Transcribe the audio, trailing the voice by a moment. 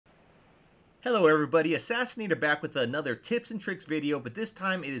Hello everybody, Assassinator back with another tips and tricks video, but this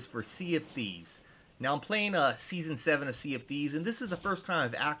time it is for Sea of Thieves. Now I'm playing Season 7 of Sea of Thieves, and this is the first time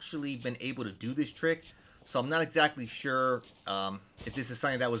I've actually been able to do this trick, so I'm not exactly sure if this is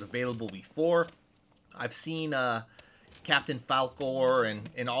something that was available before. I've seen Captain Falcor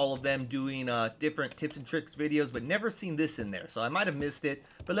and all of them doing different tips and tricks videos, but never seen this in there, so I might have missed it,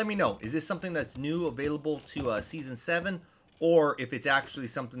 but let me know. Is this something that's new, available to Season 7? Or if it's actually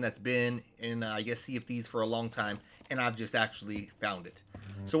something that's been in, I guess, Sea of Thieves for a long time, and I've just actually found it.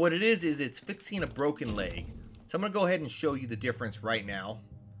 So what it is it's fixing a broken leg. So I'm going to go ahead and show you the difference right now.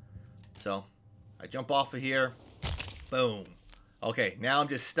 So, I jump off of here. Boom. Okay, now I'm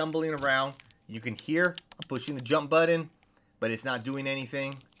just stumbling around. You can hear I'm pushing the jump button, but it's not doing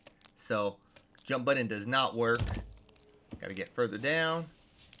anything. So, jump button does not work. Got to get further down.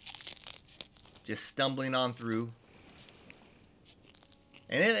 Just stumbling on through.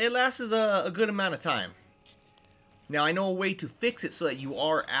 And it lasts a good amount of time. Now, I know a way to fix it so that you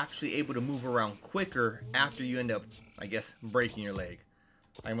are actually able to move around quicker after you end up, I guess, breaking your leg.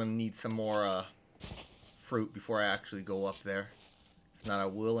 I'm going to need some more fruit before I actually go up there. If not, I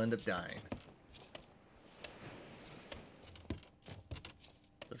will end up dying.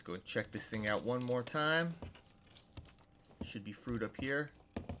 Let's go and check this thing out one more time. Should be fruit up here.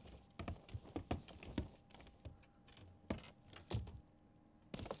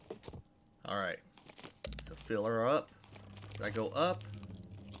 Alright, so fill her up. I go up.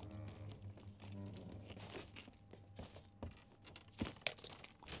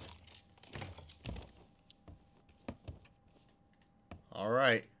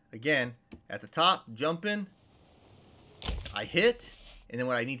 Alright, again, at the top, jumping. I hit, and then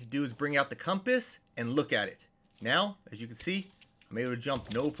what I need to do is bring out the compass and look at it. Now, as you can see, I'm able to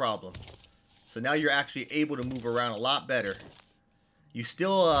jump no problem. So now you're actually able to move around a lot better. You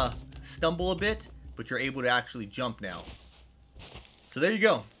still stumble a bit, but you're able to actually jump now. So there you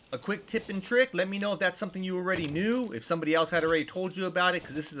go. A quick tip and trick. Let me know if that's something you already knew, if somebody else had already told you about it,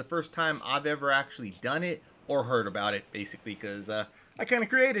 because this is the first time I've ever actually done it or heard about it, basically, because I kind of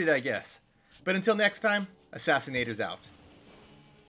created it, I guess. But until next time, Assassinator's out.